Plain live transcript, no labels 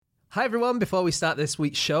Hi everyone, before we start this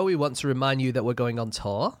week's show, we want to remind you that we're going on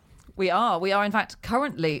tour. We are in fact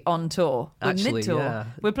currently on tour. We're mid-tour. Yeah.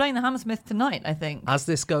 We're playing the Hammersmith tonight, I think. As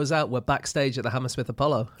this goes out, we're backstage at the Hammersmith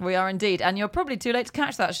Apollo. We are indeed, and you're probably too late to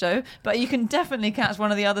catch that show, but you can definitely catch one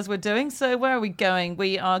of the others we're doing. So where are we going?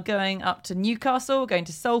 We are going up to Newcastle, we're going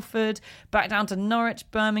to Salford, back down to Norwich,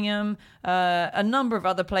 Birmingham, a number of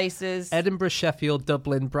other places. Edinburgh, Sheffield,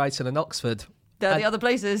 Dublin, Brighton and Oxford. They're the other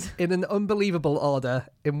places. In an unbelievable order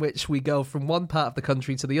in which we go from one part of the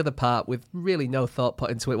country to the other part with really no thought put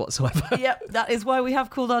into it whatsoever. Yep, that is why we have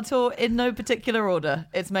called our tour in no particular order.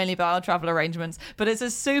 It's mainly about our travel arrangements, but it's a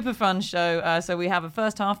super fun show. So we have a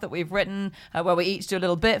first half that we've written where we each do a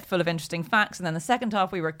little bit full of interesting facts, and then the second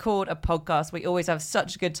half we record a podcast. We always have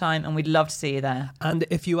such a good time, and we'd love to see you there. And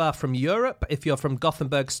if you are from Europe, if you're from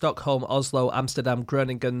Gothenburg, Stockholm, Oslo, Amsterdam,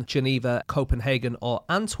 Groningen, Geneva, Copenhagen or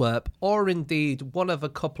Antwerp, or indeed one of a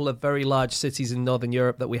couple of very large cities in Northern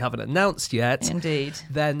Europe that we haven't announced yet. Indeed.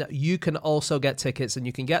 Then you can also get tickets, and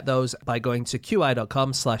you can get those by going to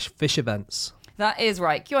qi.com/fish events. That is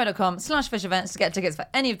right. qi.com/fish events to get tickets for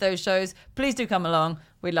any of those shows. Please do come along.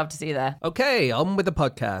 We'd love to see you there. Okay, on with the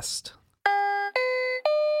podcast.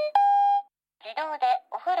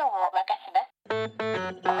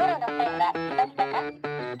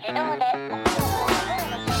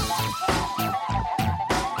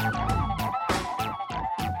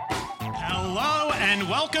 Hello and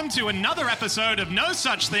welcome to another episode of No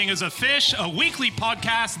Such Thing as a Fish, a weekly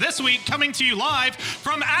podcast, this week coming to you live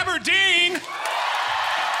from Aberdeen.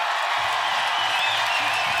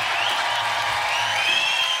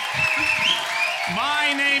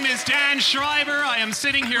 My name is Dan Schreiber. I am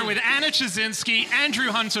sitting here with Anna Chazinski,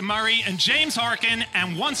 Andrew Hunter-Murray, and James Harkin.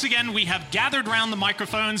 And once again, we have gathered round the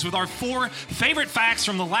microphones with our 4 favorite facts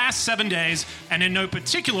from the last 7 days. And in no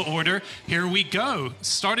particular order, here we go.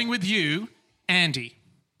 Starting with you, Andy.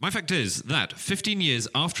 My fact is that 15 years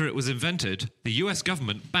after it was invented, the US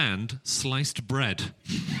government banned sliced bread.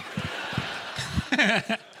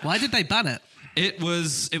 Why did they ban it? It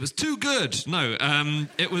was too good. No,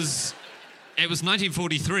 it was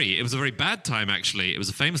 1943. It was a very bad time, actually. It was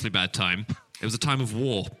a famously bad time. It was a time of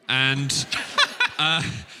war. And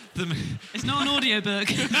it's not an audiobook.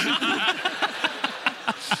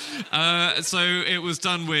 So it was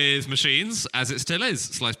done with machines, as it still is,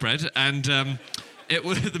 sliced bread. And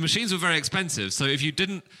the machines were very expensive. So if you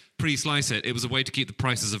didn't pre-slice it, it was a way to keep the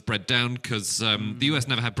prices of bread down, because the US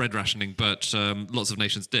never had bread rationing, but lots of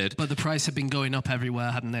nations did. But the price had been going up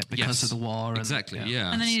everywhere, hadn't it, because of the war? Exactly,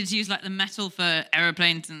 yeah. And they needed to use like the metal for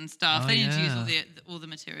aeroplanes and stuff. They needed to use all the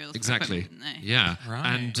materials. Exactly. For equipment, didn't they? Yeah. Right.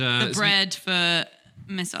 And the bread for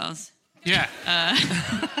missiles. Yeah.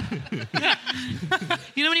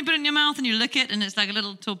 You know when you put it in your mouth and you lick it and it's like a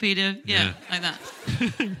little torpedo? Yeah. Like that.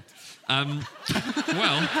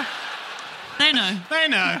 well... They know. They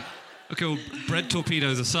know. Okay, well, bread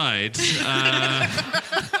torpedoes aside,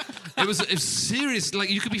 it was serious.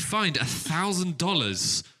 Like, you could be fined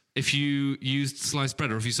 $1,000 if you used sliced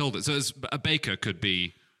bread or if you sold it. So a baker could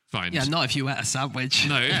be fined. Yeah, not if you ate a sandwich.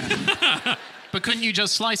 No. Yeah. But couldn't you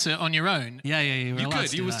just slice it on your own? Yeah, you were allowed could.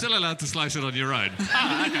 to You do were that. still allowed to slice it on your own.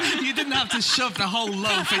 You didn't have to shove the whole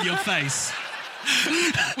loaf in your face.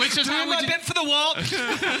 Which is how we bit for the walk.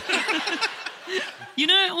 You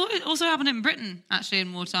know, it also happened in Britain, actually,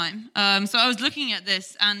 in wartime. So I was looking at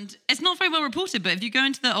this, and it's not very well reported, but if you go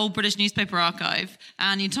into the old British newspaper archive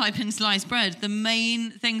and you type in sliced bread, the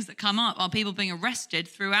main things that come up are people being arrested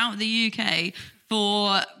throughout the UK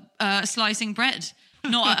for slicing bread.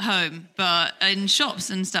 Not at home, but in shops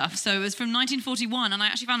and stuff. So it was from 1941, and I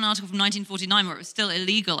actually found an article from 1949 where it was still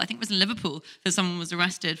illegal. I think it was in Liverpool that someone was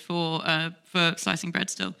arrested for slicing bread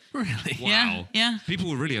still. Really? Wow. Yeah. People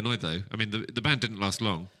were really annoyed, though. I mean, the ban didn't last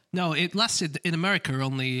long. No, it lasted in America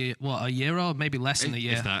only, a year or maybe less than a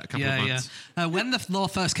year. If that, a couple of months. Yeah. When the law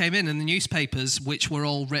first came in the newspapers, which were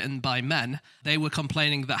all written by men, they were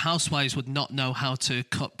complaining that housewives would not know how to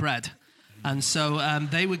cut bread. And so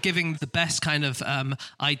they were giving the best kind of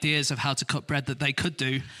ideas of how to cut bread that they could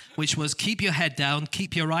do, which was keep your head down,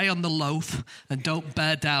 keep your eye on the loaf, and don't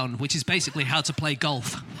bear down, which is basically how to play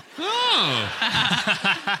golf. Oh!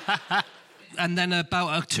 And then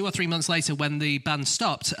about 2 or 3 months later, when the ban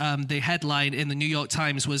stopped, the headline in the New York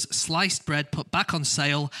Times was "Sliced bread put back on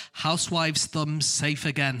sale, housewives' thumbs safe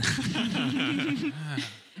again."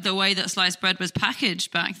 The way that sliced bread was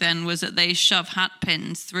packaged back then was that they shove hat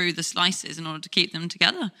pins through the slices in order to keep them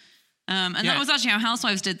together. That was actually how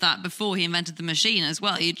housewives did that before he invented the machine as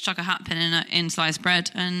well. You'd chuck a hat pin in sliced bread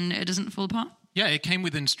and it doesn't fall apart. Yeah, it came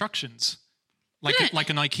with instructions. like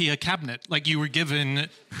an IKEA cabinet. Like you were given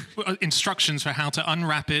instructions for how to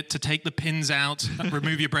unwrap it, to take the pins out,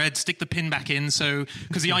 remove your bread, stick the pin back in. So,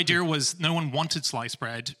 because the idea was no one wanted sliced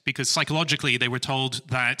bread because psychologically they were told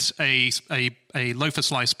that a loaf of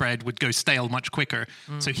sliced bread would go stale much quicker.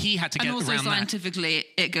 So he had to get around that. And also scientifically,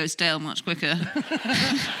 it goes stale much quicker.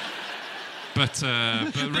 But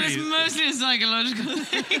But it's mostly a psychological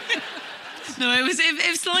thing. No, it was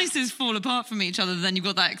if slices fall apart from each other, then you've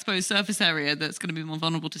got that exposed surface area that's going to be more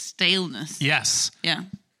vulnerable to staleness. Yes. Yeah.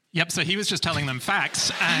 Yep. So he was just telling them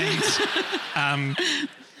facts, and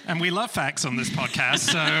we love facts on this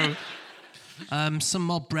podcast. So. Some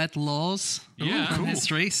more bread laws from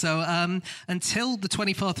history. So until the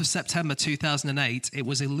 24th of September 2008, it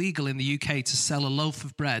was illegal in the UK to sell a loaf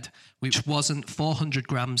of bread which wasn't 400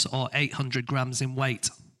 grams or 800 grams in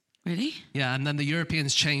weight. Really? Yeah, and then the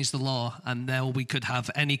Europeans changed the law, and now we could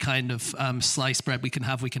have any kind of sliced bread we can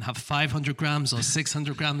have. We can have 500 grams or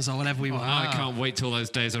 600 grams or whatever we want. I can't wait till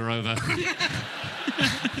those days are over.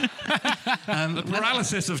 The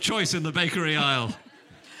paralysis of choice in the bakery aisle.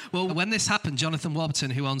 Well, when this happened, Jonathan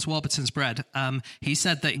Warburton, who owns Warburton's Bread, he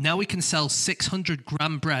said that now we can sell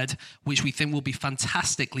 600-gram bread, which we think will be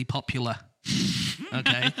fantastically popular.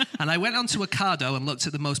 Okay. And I went onto Ocado and looked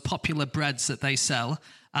at the most popular breads that they sell,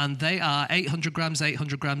 and they are 800 grams,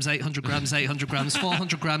 800 grams, 800 grams, 800 grams,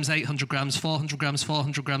 400 grams, 800 grams, 400 grams,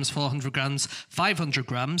 400 grams, 400 grams, 500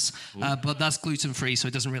 grams, but that's gluten-free, so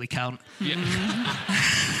it doesn't really count. Yeah.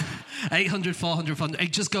 800, 400, 400,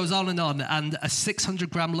 it just goes on, and a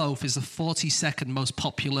 600-gram loaf is the 42nd most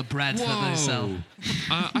popular bread that they sell.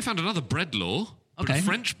 I found another bread law. Okay. A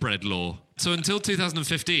French bread law. So until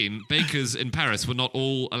 2015, bakers in Paris were not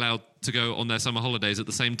all allowed to go on their summer holidays at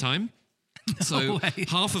the same time. So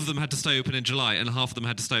half of them had to stay open in July and half of them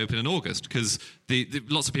had to stay open in August because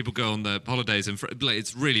lots of people go on their holidays.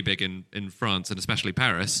 It's really big in France and especially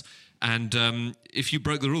Paris. And if you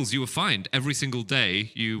broke the rules, you were fined. Every single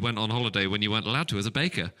day you went on holiday when you weren't allowed to as a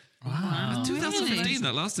baker. Wow. 2015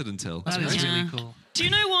 that lasted until. That is really cool. Do you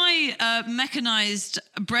know why mechanized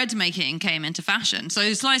bread making came into fashion?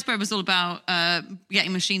 So sliced bread was all about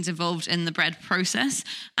getting machines involved in the bread process.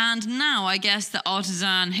 And now I guess the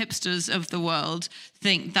artisan hipsters of the world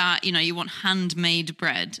think that, you want handmade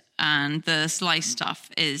bread and the sliced stuff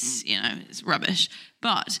is, it's rubbish.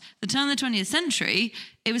 But the turn of the 20th century,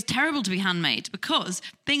 it was terrible to be handmade because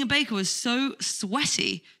being a baker was so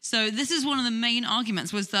sweaty. So this is one of the main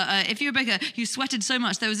arguments was that if you're a baker, you sweated so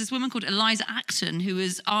much. There was this woman called Eliza Acton who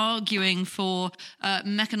was arguing for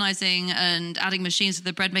mechanizing and adding machines to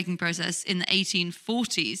the bread making process in the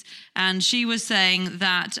 1840s. And she was saying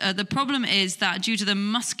that the problem is that due to the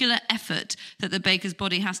muscular effort that the baker's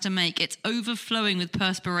body has to make, it's overflowing with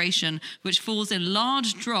perspiration, which falls in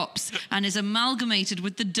large drops and is amalgamated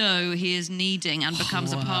with the dough he is kneading and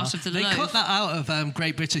becomes a part of the loaf. They cut that out of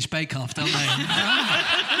Great British Bake Off, don't they?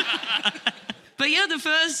 But yeah, the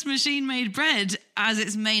first machine-made bread, as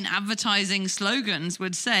its main advertising slogans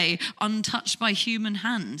would say, untouched by human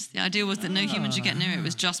hands. The idea was that no human should get near it. It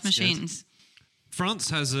was just machines. France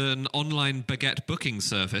has an online baguette booking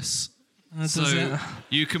service. So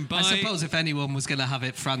you can buy... I suppose if anyone was going to have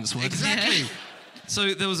it, France would. Exactly. Yeah. So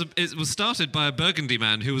it was started by a Burgundy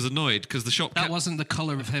man who was annoyed because the shop... That wasn't the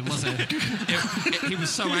colour of him, was it? He was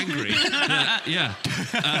so angry.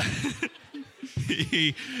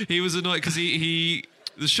 He was annoyed because the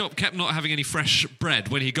shop kept not having any fresh bread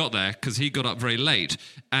when he got there because he got up very late.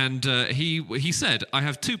 And he said, I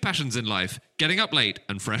have two passions in life, getting up late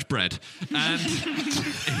and fresh bread. And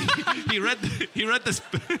he read this...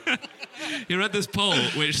 He read this poll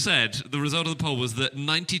which said the result of the poll was that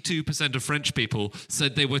 92% of French people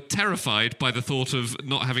said they were terrified by the thought of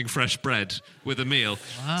not having fresh bread with a meal.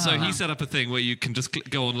 Wow. So he set up a thing where you can just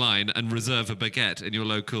go online and reserve a baguette in your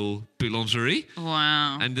local boulangerie.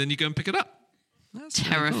 Wow. And then you go and pick it up. That's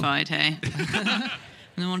terrified, cool. Hey?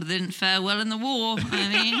 No wonder they didn't fare well in the war.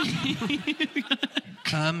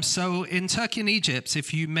 So in Turkey and Egypt,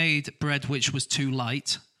 if you made bread which was too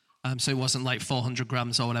light... so it wasn't like 400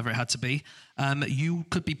 grams or whatever it had to be, you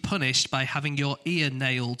could be punished by having your ear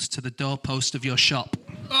nailed to the doorpost of your shop.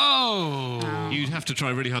 Oh! You'd have to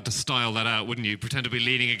try really hard to style that out, wouldn't you? Pretend to be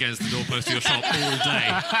leaning against the doorpost of your shop all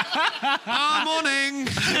day. Morning!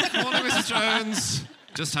 Morning, Mrs. Jones.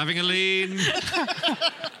 Just having a lean.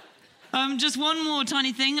 Just one more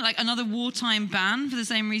tiny thing, like another wartime ban for the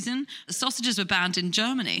same reason. Sausages were banned in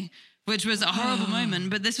Germany, which was a horrible moment,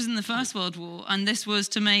 but this was in the First World War, and this was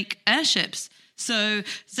to make airships. So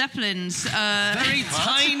Zeppelins... Very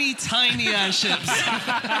tiny airships.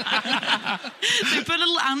 They put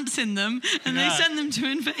little ants in them and they send them to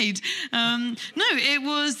invade. No, it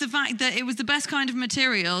was the fact that it was the best kind of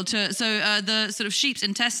material to... So the sort of sheep's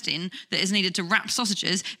intestine that is needed to wrap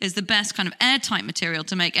sausages is the best kind of airtight material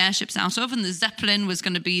to make airships out of, and the Zeppelin was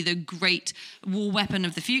going to be the great war weapon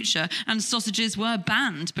of the future, and sausages were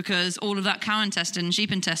banned because all of that cow intestine,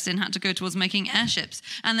 sheep intestine had to go towards making airships.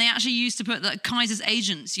 And they actually used to put that Kaiser's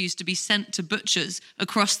agents used to be sent to butchers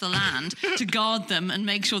across the land to guard them and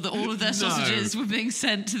make sure that all of their sausages were being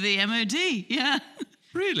sent to the MOD. Yeah.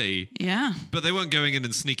 Really? Yeah. But they weren't going in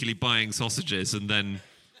and sneakily buying sausages and then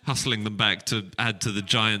hustling them back to add to the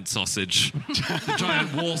giant sausage, the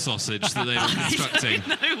giant war sausage that they were constructing.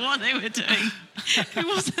 I don't know what they were doing. It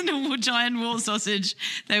wasn't a giant war sausage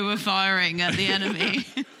they were firing at the enemy.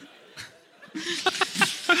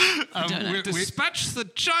 Dispatch the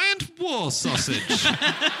giant war sausage.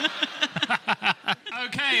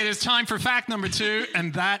 Okay, it is time for fact number 2,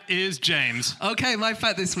 and that is James. Okay, my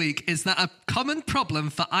fact this week is that a common problem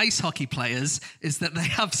for ice hockey players is that they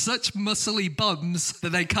have such muscly bums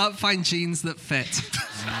that they can't find jeans that fit.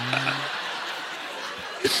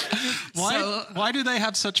 Why do they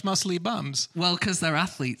have such muscly bums? Well, because they're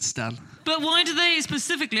athletes, Dan. But why do they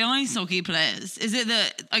specifically ice hockey players? Is it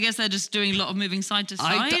that, I guess they're just doing a lot of moving side to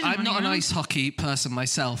side? I'm not an ice hockey person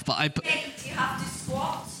myself, but Do you have to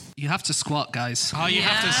squat? You have to squat, guys. Oh, you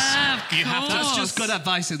have to. That's just good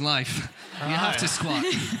advice in life. You have to squat.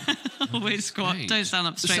 Always squat. Great. Don't stand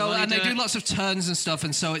up straight. So, while you and they do do it. lots of turns and stuff,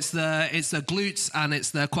 and so it's the glutes and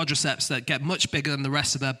it's the quadriceps that get much bigger than the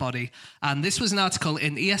rest of their body. And this was an article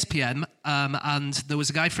in ESPN, and there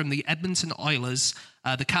was a guy from the Edmonton Oilers.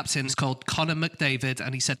 The captain is called Connor McDavid,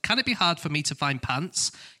 and he said, "Can it be hard for me to find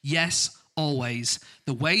pants? Yes, always.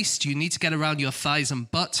 The waist, you need to get around your thighs and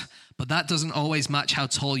butt, but that doesn't always match how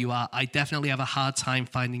tall you are. I definitely have a hard time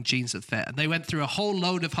finding jeans that fit." And they went through a whole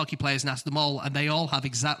load of hockey players and asked them all, and they all have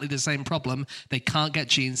exactly the same problem. They can't get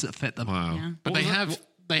jeans that fit them. Wow. Yeah. But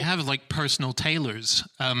they have like personal tailors.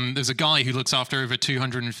 There's a guy who looks after over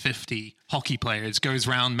 250 hockey players, goes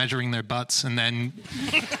around measuring their butts and then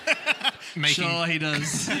making... Sure he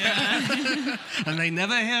does. And they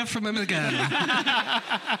never hear from him again.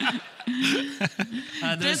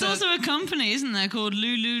 There's also a company, isn't there, called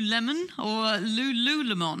Lululemon or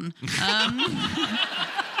Lululemon.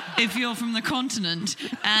 If you're from the continent,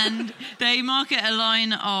 and they market a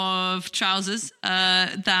line of trousers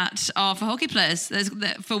that are for hockey players. There's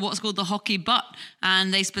for what's called the hockey butt,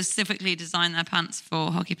 and they specifically design their pants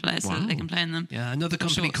for hockey players so that they can play in them. Yeah, another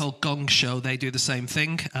company called Gong Show, they do the same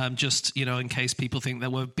thing. Just, in case people think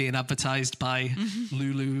that we're being advertised by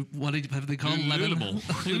Lulu, what have they called? Lululemon.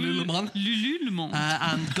 Lululemon. Lululemon.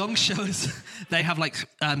 And Gong Shows, they have like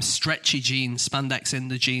stretchy jeans, spandex in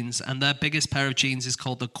the jeans, and their biggest pair of jeans is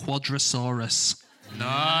called the Quadrosaurus.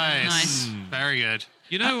 Nice. Very good.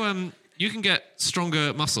 You can get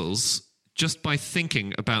stronger muscles just by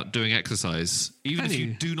thinking about doing exercise, even if you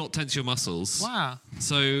do not tense your muscles. Wow.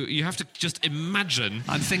 So you have to just imagine...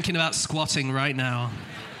 I'm thinking about squatting right now.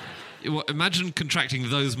 Imagine contracting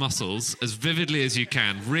those muscles as vividly as you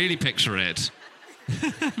can. Really picture it.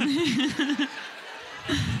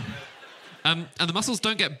 And the muscles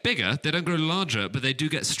don't get bigger, they don't grow larger, but they do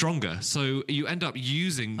get stronger. So you end up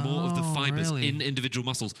using more of the fibers in individual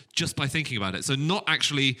muscles just by thinking about it. So not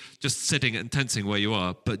actually just sitting and tensing where you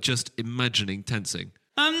are, but just imagining tensing.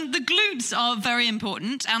 The glutes are very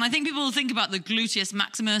important, and I think people think about the gluteus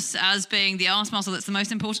maximus as being the arse muscle that's the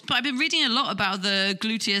most important, but I've been reading a lot about the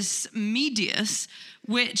gluteus medius,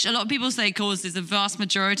 which a lot of people say causes the vast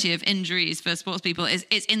majority of injuries for sports people.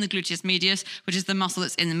 It's in the gluteus medius, which is the muscle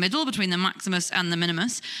that's in the middle between the maximus and the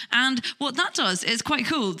minimus. And what that does is quite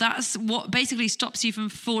cool. That's what basically stops you from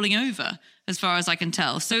falling over, as far as I can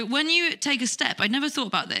tell. So when you take a step, I'd never thought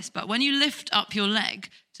about this, but when you lift up your leg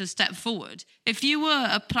to step forward, if you were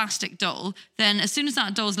a plastic doll, then as soon as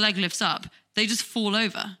that doll's leg lifts up, they just fall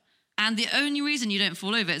over. And the only reason you don't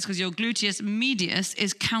fall over is because your gluteus medius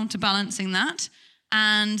is counterbalancing that.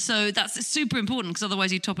 And so that's super important because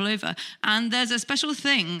otherwise you topple over. And there's a special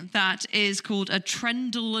thing that is called a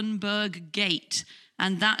Trendelenburg gait.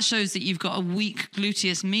 And that shows that you've got a weak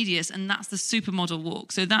gluteus medius, and that's the supermodel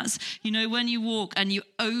walk. So that's, when you walk and you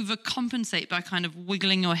overcompensate by kind of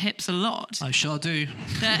wiggling your hips a lot. I sure do.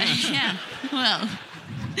 Yeah, well.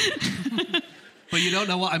 But you don't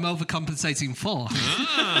know what I'm overcompensating for.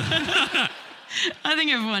 I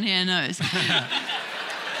think everyone here knows.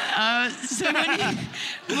 So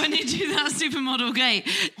when you do that supermodel gait,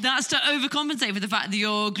 that's to overcompensate for the fact that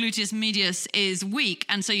your gluteus medius is weak,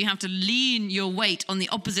 and so you have to lean your weight on the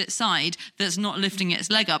opposite side that's not lifting its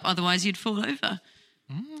leg up, otherwise you'd fall over.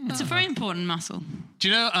 It's a very important muscle. Do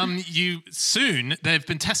you know, soon, they've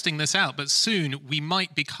been testing this out, but soon we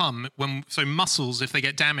might become, muscles, if they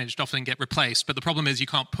get damaged, often get replaced. But the problem is you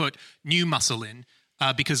can't put new muscle in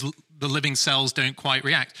because the living cells don't quite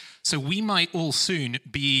react. So we might all soon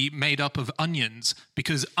be made up of onions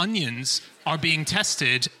because onions are being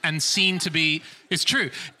tested and seen to be, it's true,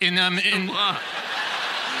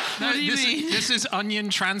 What do you mean? This is onion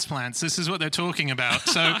transplants. This is what they're talking about.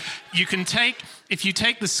 So if you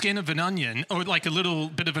take the skin of an onion, or like a little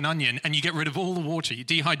bit of an onion, and you get rid of all the water, you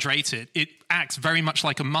dehydrate it, it acts very much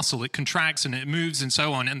like a muscle. It contracts and it moves and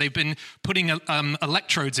so on. And they've been putting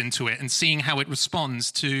electrodes into it and seeing how it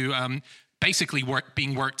responds to basically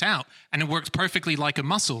being worked out. And it works perfectly like a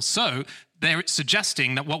muscle. So they're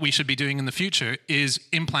suggesting that what we should be doing in the future is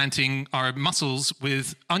implanting our muscles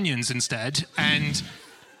with onions instead and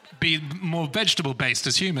be more vegetable-based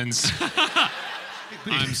as humans.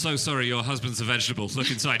 I'm so sorry your husband's a vegetable.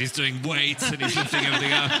 Look inside, he's doing weights and he's lifting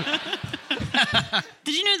everything up.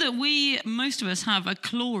 Did you know that most of us have a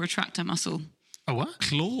claw retractor muscle? A what?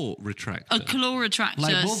 Claw retractor? A claw retractor.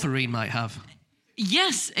 Like Wolverine might have.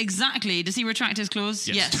 Yes, exactly. Does he retract his claws?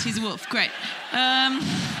 Yes, he's a wolf. Great.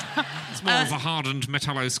 It's more of a hardened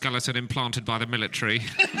metalloskeleton implanted by the military.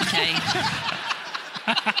 Okay.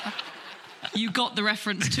 You got the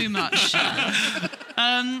reference too much.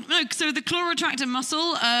 So the claw retractor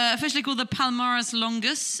muscle, officially called the palmaris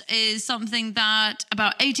longus, is something that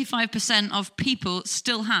about 85% of people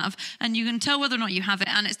still have, and you can tell whether or not you have it,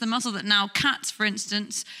 and it's the muscle that now cats, for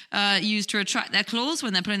instance, use to retract their claws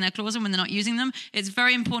when they're putting their claws in, when they're not using them. It's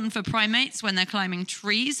very important for primates when they're climbing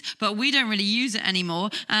trees, but we don't really use it anymore,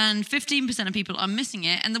 and 15% of people are missing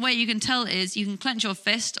it, and the way you can tell is you can clench your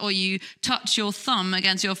fist or you touch your thumb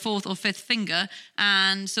against your fourth or fifth finger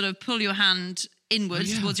and sort of pull your hand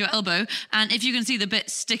inwards towards your elbow, and if you can see the bit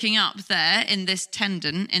sticking up there in this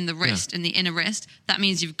tendon in the wrist, in the inner wrist, that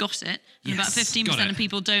means you've got it. And about 15% of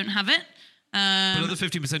people don't have it. But other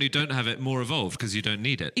 50% who don't have it, more evolved because you don't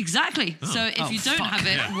need it. Exactly. So if you don't have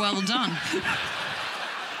it, well done.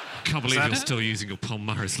 Can't believe you're still using your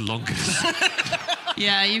palmaris longus.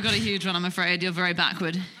 Yeah, you've got a huge one, I'm afraid. You're very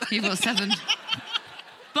backward. You've got 7.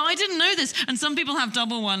 But I didn't know this. And some people have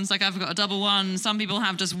double ones, like I've got a double one. Some people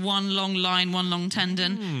have just one long line, one long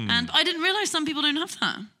tendon. And I didn't realise some people don't have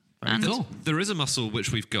that. Cool. There is a muscle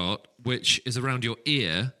which we've got, which is around your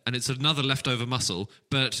ear, and it's another leftover muscle.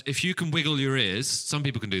 But if you can wiggle your ears, some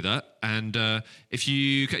people can do that. And if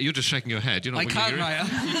you're just shaking your head, you're not wiggling your ears. I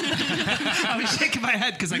can't, right? I was shaking my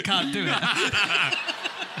head because I can't do it.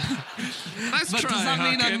 Let's But try, does that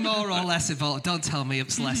mean Harkin. I'm more or less evolved? Don't tell me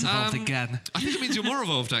it's less evolved again. I think it means you're more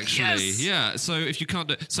evolved, actually. Yes. Yeah. So if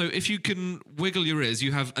you can wiggle your ears,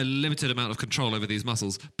 you have a limited amount of control over these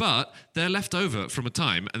muscles. But they're left over from a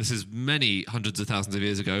time, and this is many hundreds of thousands of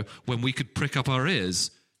years ago, when we could prick up our ears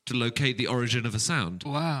to locate the origin of a sound.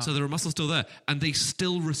 Wow. So there are muscles still there, and they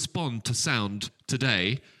still respond to sound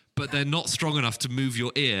today, but they're not strong enough to move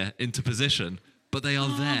your ear into position. But they are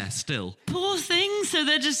there still. Poor things. So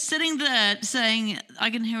they're just sitting there saying, I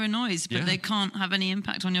can hear a noise, but they can't have any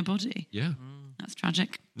impact on your body. Yeah. That's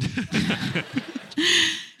tragic.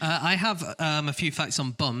 I have a few facts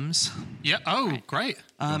on bums. Yeah. Oh, great.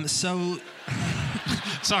 So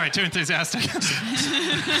Sorry, too enthusiastic.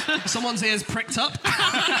 someone's ears pricked up.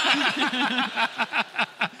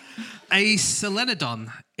 A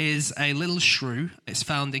solenodon is a little shrew. It's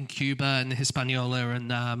found in Cuba and Hispaniola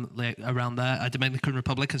and around there, Dominican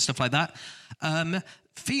Republic and stuff like that.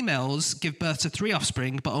 Females give birth to 3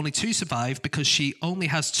 offspring, but only 2 survive because she only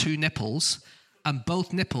has 2 nipples, and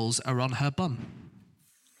both nipples are on her bum.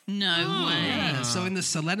 No way. Yeah. So in the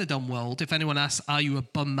solenodon world, if anyone asks, are you a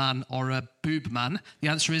bum man or a boob man? The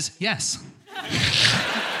answer is yes.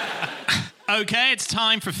 Okay, it's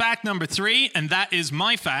time for fact number 3, and that is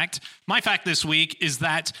my fact. My fact this week is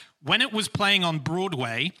that when it was playing on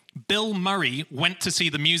Broadway, Bill Murray went to see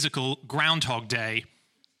the musical Groundhog Day.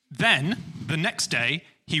 Then, the next day,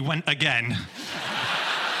 he went again.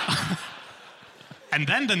 And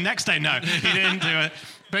then the next day, no, he didn't do it.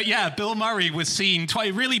 But yeah, Bill Murray was seen twice.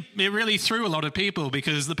 It really threw a lot of people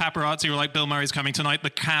because the paparazzi were like, Bill Murray's coming tonight. The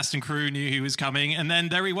cast and crew knew he was coming. And then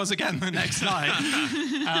there he was again the next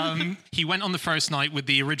night. He went on the first night with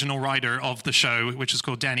the original writer of the show, which is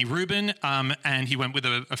called Danny Rubin. And he went with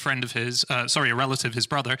a friend of his, a relative, his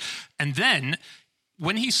brother. And then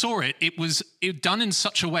when he saw it, it was done in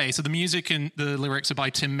such a way. So the music and the lyrics are by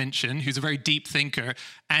Tim Minchin, who's a very deep thinker.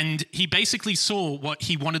 And he basically saw what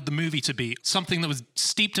he wanted the movie to be, something that was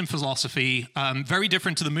steeped in philosophy, very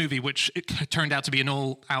different to the movie, which it turned out to be an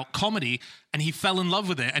all-out comedy. And he fell in love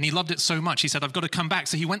with it, and he loved it so much. He said, I've got to come back.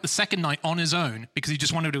 So he went the second night on his own because he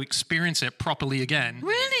just wanted to experience it properly again.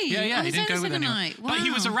 Really? Yeah. He didn't go with anyone. Night. Wow. But he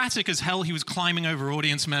was erratic as hell. He was climbing over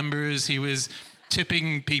audience members. He was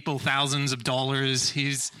tipping people thousands of dollars.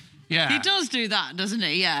 He does do that, doesn't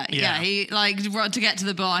he? Yeah. He, to get to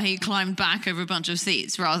the bar, he climbed back over a bunch of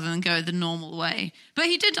seats rather than go the normal way. But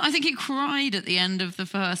he did, I think he cried at the end of the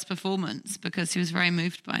first performance because he was very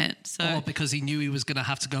moved by it. So. Or because he knew he was going to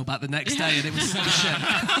have to go back the next day and it was shit.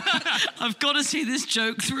 I've got to see this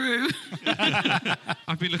joke through.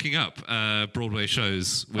 I've been looking up Broadway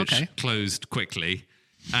shows which closed quickly.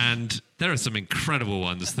 And there are some incredible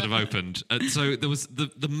ones that have opened. So there was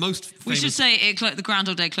the most famous... We should say the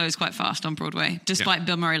Groundhog Day closed quite fast on Broadway. Despite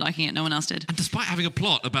Bill Murray liking it, no one else did. And despite having a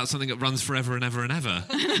plot about something that runs forever and ever and ever.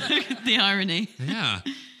 The irony. Yeah.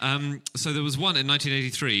 So there was one in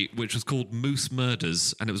 1983 which was called Moose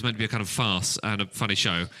Murders, and it was meant to be a kind of farce and a funny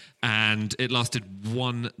show. And it lasted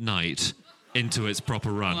one night into its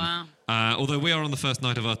proper run. Wow. Although we are on the first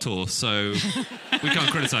night of our tour, so we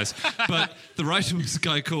can't criticise. But the writer was a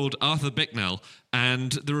guy called Arthur Bicknell,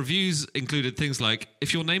 and the reviews included things like,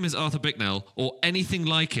 if your name is Arthur Bicknell or anything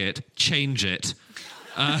like it, change it.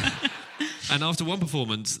 And after one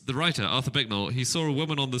performance, the writer, Arthur Bicknell, he saw a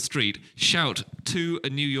woman on the street shout to a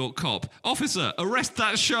New York cop, "Officer, arrest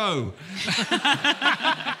that show!"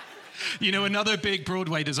 You know, another big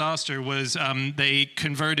Broadway disaster was they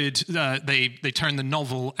converted, they turned the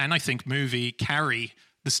novel and I think movie Carrie,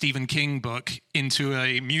 the Stephen King book, into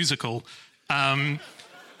a musical. And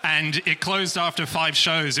it closed after 5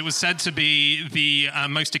 shows. It was said to be the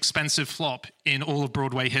most expensive flop in all of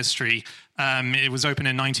Broadway history. It was opened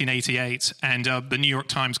in 1988, and the New York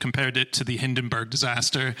Times compared it to the Hindenburg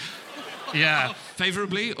disaster. Yeah.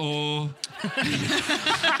 Favourably, or...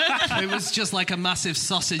 It was just like a massive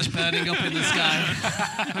sausage burning up in the sky.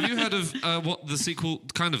 Have you heard of what the sequel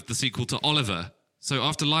to Oliver? So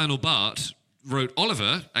after Lionel Bart wrote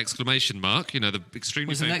Oliver, ! You know, the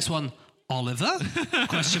extremely... Was the next one Oliver? ?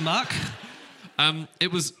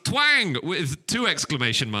 It was Twang with 2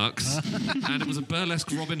 exclamation marks. And it was a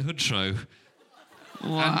burlesque Robin Hood show.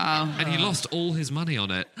 Wow. And he lost all his money on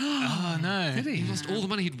it. Oh, no. Did he? He lost all the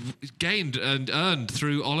money he'd gained and earned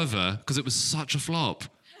through Oliver because it was such a flop.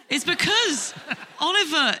 It's because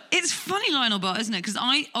Oliver, it's funny, Lionel Bart, isn't it? Because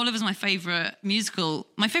Oliver's my favourite musical,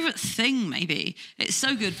 my favourite thing, maybe. It's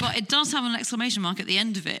so good, but it does have an exclamation mark at the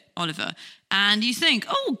end of it, Oliver. And you think,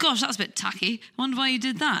 oh gosh, that's a bit tacky. I wonder why he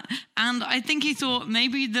did that. And I think he thought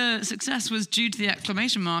maybe the success was due to the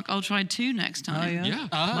exclamation mark. I'll try 2 next time.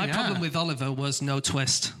 My problem with Oliver was no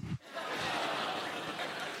twist.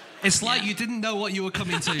 It's like you didn't know what you were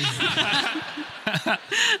coming to.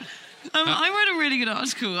 I read a really good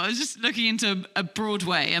article. I was just looking into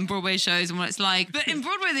Broadway and Broadway shows and what it's like. But in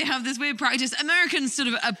Broadway, they have this weird practice. Americans sort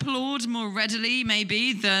of applaud more readily,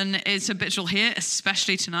 maybe, than is habitual here,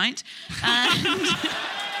 especially tonight. And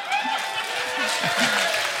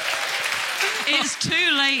it's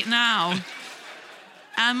too late now.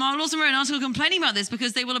 And Mark Lawson wrote an article complaining about this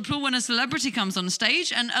because they will applaud when a celebrity comes on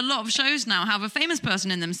stage, and a lot of shows now have a famous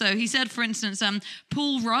person in them. So he said, for instance,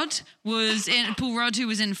 Paul Rudd, who was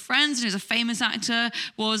in Friends and who's a famous actor,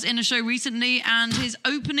 was in a show recently, and his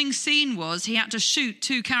opening scene was he had to shoot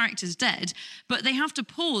 2 characters dead, but they have to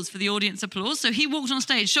pause for the audience applause. So he walked on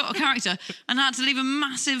stage, shot a character, and had to leave a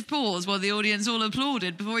massive pause while the audience all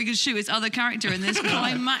applauded before he could shoot his other character in this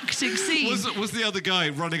climactic scene. Was the other guy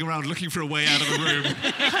running around looking for a way out of the room?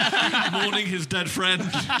 Mourning his dead friend.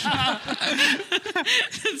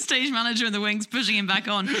 Stage manager in the wings pushing him back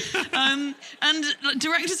on. And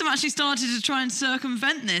directors have actually started to try and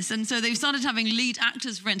circumvent this. And so they've started having lead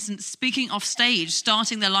actors, for instance, speaking off stage,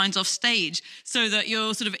 starting their lines off stage, so that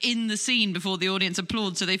you're sort of in the scene before the audience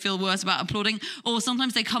applauds, so they feel worse about applauding. Or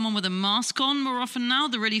sometimes they come on with a mask on more often now,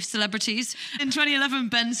 the really celebrities. In 2011,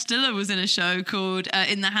 Ben Stiller was in a show called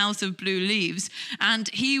In the House of Blue Leaves, and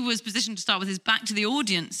he was positioned to start with his back to the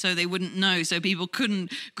audience so they wouldn't know, so people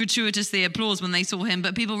couldn't gratuitously applause when they saw him,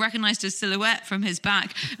 but people recognised his silhouette from his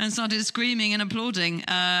back and started screaming and applauding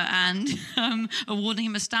and awarding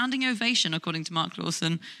him a standing ovation, according to Mark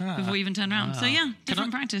Lawson, before he even turned around. So yeah,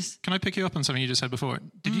 different practice. Can I pick you up on something you just said before?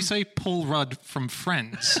 Did you say Paul Rudd from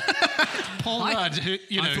Friends? Paul Rudd, who,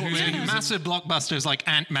 who's in massive blockbusters like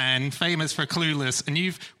Ant-Man, famous for Clueless, and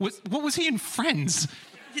what was he in Friends?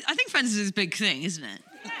 I think Friends is his big thing, isn't it?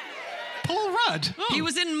 Paul Rudd. Oh. He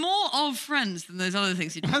was in more of Friends than those other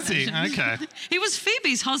things you just Was he? mentioned. Okay. He was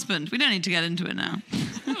Phoebe's husband. We don't need to get into it now.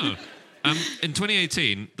 Oh. In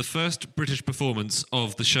 2018, the first British performance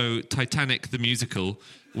of the show Titanic the Musical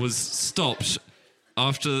was stopped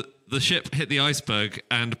after the ship hit the iceberg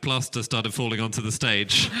and plaster started falling onto the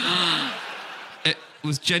stage. It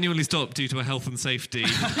was genuinely stopped due to a health and safety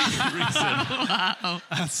reason. Wow.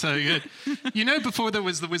 That's so good. Before there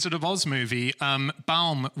was the Wizard of Oz movie,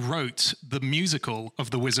 Baum wrote the musical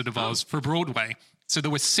of the Wizard of Oz for Broadway. So there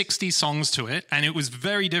were 60 songs to it, and it was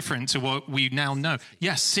very different to what we now know.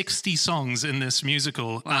 Yes, 60 songs in this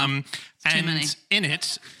musical. Wow. And too many. in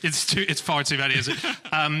it, it's far too many, is it?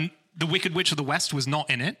 The Wicked Witch of the West was not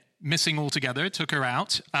in it. Missing altogether, took her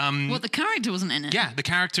out. The character wasn't in it? Yeah, the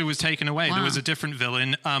character was taken away. Wow. There was a different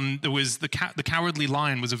villain. There was the Cowardly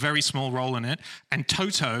Lion was a very small role in it. And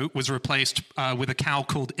Toto was replaced with a cow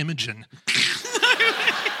called Imogen.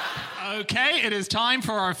 Okay, it is time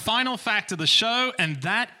for our final fact of the show, and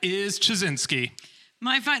that is Chazinski.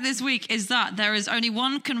 My fact this week is that there is only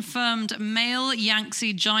one confirmed male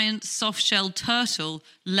Yangtze giant soft-shelled turtle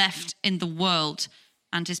left in the world,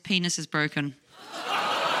 and his penis is broken.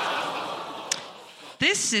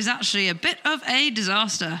 This is actually a bit of a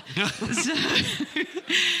disaster.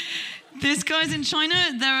 This guy's in China.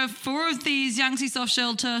 There are 4 of these Yangtze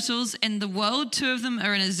soft-shelled turtles in the world. 2 of them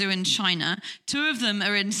are in a zoo in China. 2 of them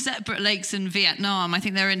are in separate lakes in Vietnam. I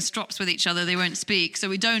think they're in strops with each other. They won't speak, so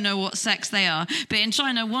we don't know what sex they are. But in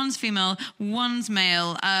China, one's female, one's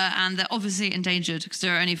male, and they're obviously endangered because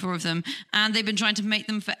there are only 4 of them. And they've been trying to make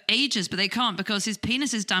them for ages, but they can't because his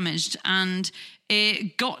penis is damaged, and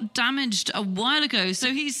it got damaged a while ago.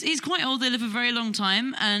 So he's quite old. They live a very long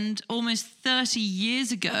time. And almost 30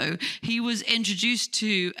 years ago, he was introduced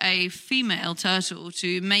to a female turtle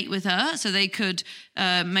to mate with her so they could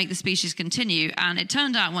make the species continue. And it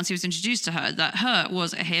turned out, once he was introduced to her, that her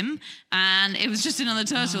was a him. And it was just another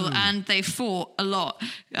turtle. Oh. And they fought a lot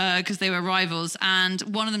because they were rivals. And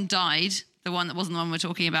one of them died, the one that wasn't the one we're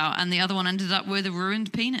talking about. And the other one ended up with a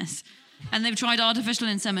ruined penis. And they've tried artificial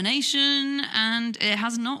insemination, and it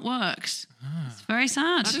has not worked. It's very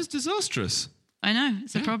sad. That is disastrous. I know.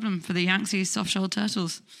 It's a problem for the Yangtze soft-shelled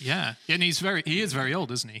turtles. Yeah. And he is very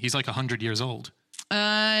old, isn't he? He's like 100 years old.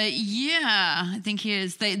 Yeah, I think he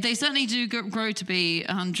is. They certainly do grow to be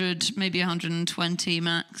 100, maybe 120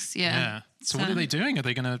 max. Yeah. So what are they doing? Are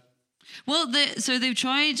they going to... Well, they've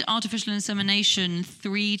tried artificial insemination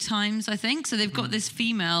 3 times, I think. So they've got this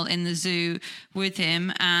female in the zoo with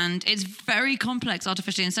him, and it's very complex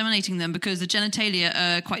artificially inseminating them because the genitalia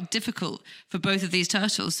are quite difficult for both of these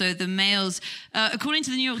turtles. So the males, according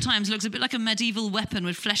to the New York Times, looks a bit like a medieval weapon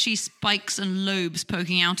with fleshy spikes and lobes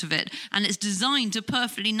poking out of it, and it's designed to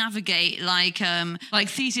perfectly navigate like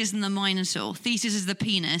Theseus and the Minotaur. Theseus is the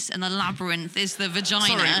penis, and the labyrinth is the vagina.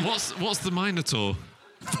 Sorry, what's the Minotaur?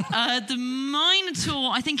 The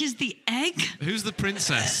Minotaur, I think, is the egg. Who's the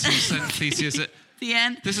princess who sent Theseus at... The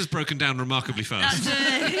end. This is broken down remarkably fast.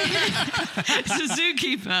 It's a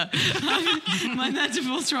zookeeper. My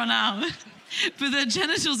metaphors run out. But the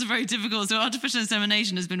genitals are very difficult, so artificial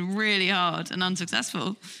insemination has been really hard and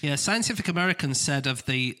unsuccessful. Yeah, Scientific American said of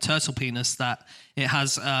the turtle penis that it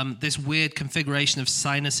has this weird configuration of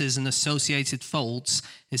sinuses and associated folds.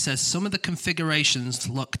 It says some of the configurations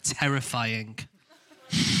look terrifying.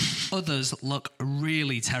 Others look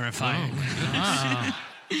really terrifying. Oh,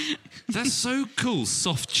 they're so cool,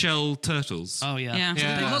 soft shell turtles. Oh, yeah.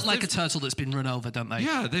 They look like a turtle that's been run over, don't they?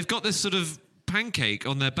 Yeah, they've got this sort of pancake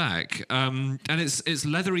on their back, and it's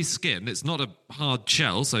leathery skin. It's not a hard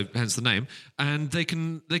shell, so hence the name. And they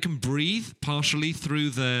can breathe partially through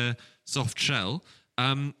their soft shell,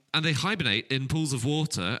 and they hibernate in pools of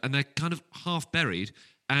water, and they're kind of half buried.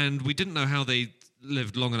 And we didn't know how they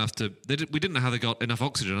lived long enough we didn't know how they got enough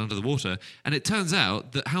oxygen under the water, and it turns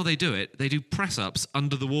out that how they do it, they do press-ups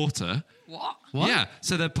under the water. What? Yeah,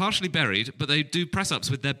 so they're partially buried, but they do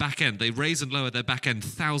press-ups with their back end. They raise and lower their back end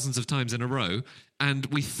thousands of times in a row, and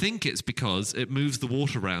we think it's because it moves the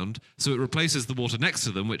water around, so it replaces the water next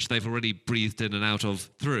to them, which they've already breathed in and out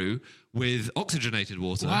of through, with oxygenated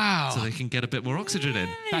water. Wow. So they can get a bit more oxygen in.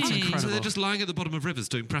 That's incredible. So they're just lying at the bottom of rivers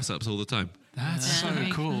doing press-ups all the time. That's so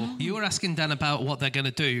cool. You were asking Dan about what they're going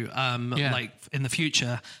to do, like in the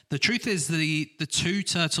future. The truth is, the 2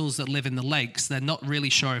 turtles that live in the lakes, they're not really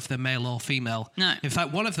sure if they're male or female. No. In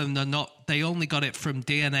fact, one of them, they only got it from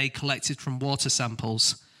DNA collected from water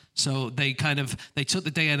samples. So they took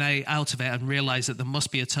the DNA out of it and realized that there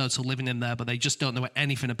must be a turtle living in there, but they just don't know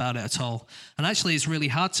anything about it at all. And actually, it's really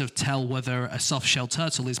hard to tell whether a soft-shell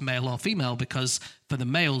turtle is male or female because for the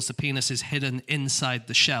males, the penis is hidden inside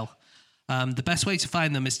the shell. The best way to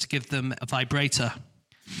find them is to give them a vibrator.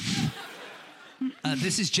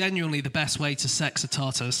 This is genuinely the best way to sex a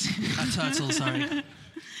turtle, sorry.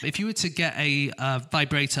 If you were to get a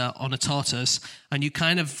vibrator on a tortoise and you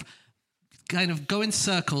kind of go in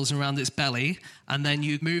circles around its belly and then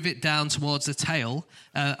you move it down towards the tail,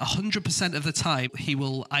 100% of the time he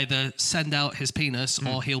will either send out his penis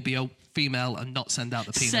or he'll be a female and not send out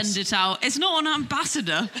the penis. Send it out. It's not an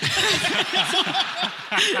ambassador.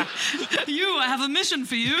 I have a mission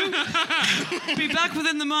for you. Be back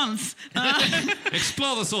within the month.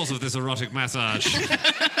 Explore the source of this erotic massage.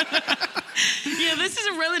 Yeah, this is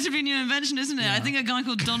a relatively new invention, isn't it? Yeah. I think a guy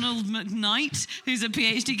called Donald McKnight, who's a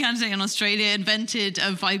PhD candidate in Australia, invented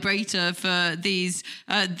a vibrator for these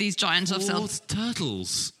giant of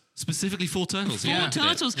turtles. Specifically for turtles. For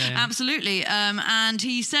turtles, absolutely. And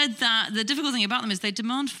he said that the difficult thing about them is they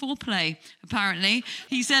demand foreplay, apparently.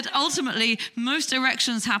 He said, ultimately, most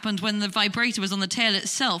erections happened when the vibrator was on the tail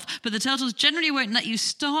itself, but the turtles generally won't let you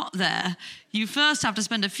start there. You first have to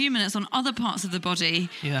spend a few minutes on other parts of the body.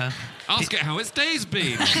 Yeah. Ask it how its day's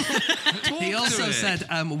been. He also said,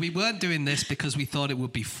 we weren't doing this because we thought it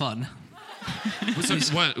would be fun. So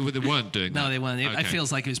they weren't doing that? No, they weren't. Okay. It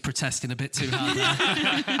feels like he was protesting a bit too hard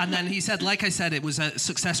there. And then he said, like I said, it was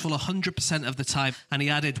successful 100% of the time. And he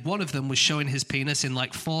added one of them was showing his penis in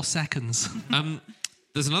like 4 seconds.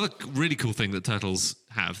 There's another really cool thing that turtles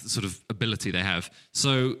have, the sort of ability they have.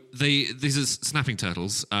 So these are snapping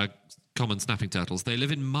turtles, common snapping turtles. They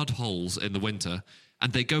live in mud holes in the winter,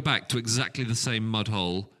 and they go back to exactly the same mud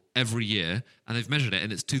hole every year, and they've measured it,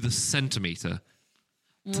 and it's to the centimetre.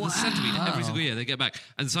 To the centimetre every single year they get back.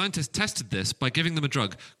 And scientists tested this by giving them a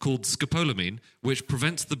drug called scopolamine, which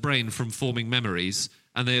prevents the brain from forming memories,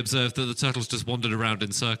 and they observed that the turtles just wandered around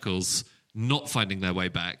in circles, not finding their way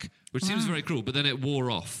back, which seems very cruel, but then it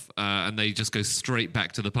wore off, and they just go straight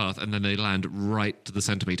back to the path, and then they land right to the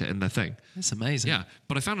centimetre in their thing. That's amazing. Yeah,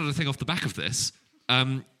 but I found out a thing off the back of this.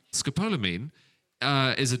 Scopolamine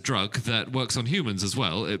is a drug that works on humans as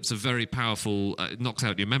well. It's a very powerful, knocks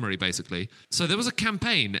out your memory, basically. So there was a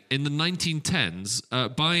campaign in the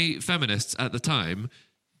 1910s by feminists at the time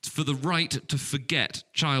for the right to forget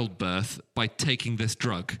childbirth by taking this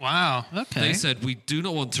drug. Wow. Okay. They said, we do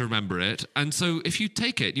not want to remember it. And so if you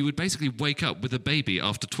take it, you would basically wake up with a baby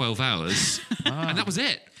after 12 hours. And that was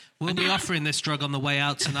it. We'll be offering this drug on the way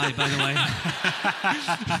out tonight, by the way.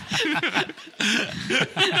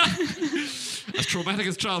 As traumatic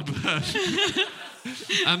as childbirth.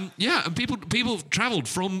 And people travelled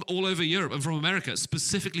from all over Europe and from America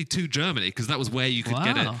specifically to Germany because that was where you could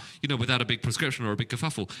get it, without a big prescription or a big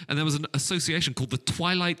kerfuffle. And there was an association called the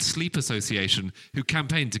Twilight Sleep Association who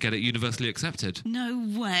campaigned to get it universally accepted. No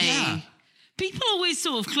way. Yeah. People always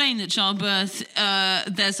sort of claim that childbirth,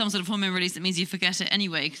 there's some sort of hormone release that means you forget it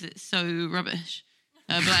anyway because it's so rubbish.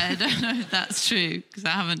 But I don't know if that's true because I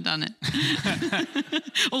haven't done it.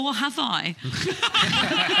 Or have I?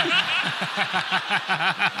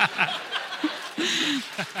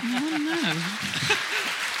 Oh,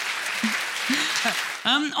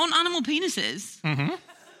 no. On animal penises,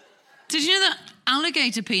 did you know that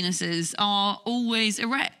alligator penises are always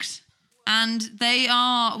erect? And they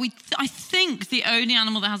are, I think, the only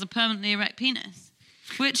animal that has a permanently erect penis,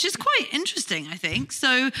 which is quite interesting, I think.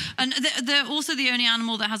 So, and they're also the only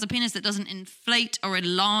animal that has a penis that doesn't inflate or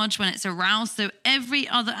enlarge when it's aroused. So every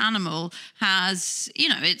other animal has,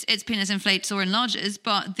 its penis inflates or enlarges,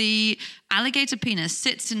 but the alligator penis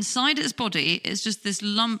sits inside its body. It's just this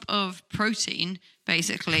lump of protein,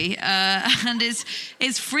 basically, and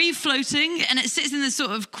it's free floating, and it sits in this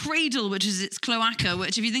sort of cradle, which is its cloaca,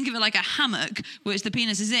 which if you think of it like a hammock, which the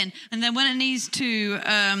penis is in, and then when it needs to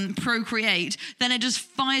procreate, then it just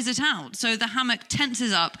fires it out. So the hammock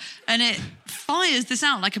tenses up, and it fires this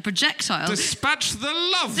out like a projectile. Dispatch the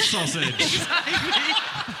love sausage. Exactly.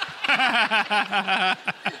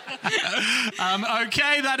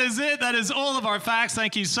 Okay, that is it. That is all of our facts.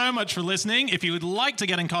 Thank you so much for listening. If you would like to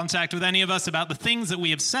get in contact with any of us about the things that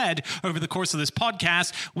we have said over the course of this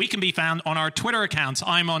podcast, we can be found on our Twitter accounts.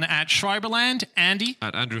 I'm on @Schreiberland, Andy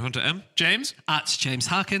At Andrew Hunter M. James @James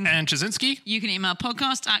Harkin and Chazinski. You can email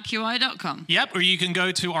podcast@qi.com. Yep, or you can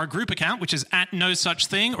go to our group account, which is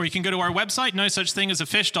 @NoSuchThing, or you can go to our website,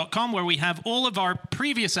 nosuchthingasafish.com, where we have all of our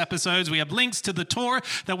previous episodes. We have links to the tour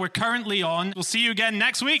that we're currently on. We'll see you again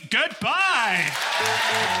next week. Goodbye!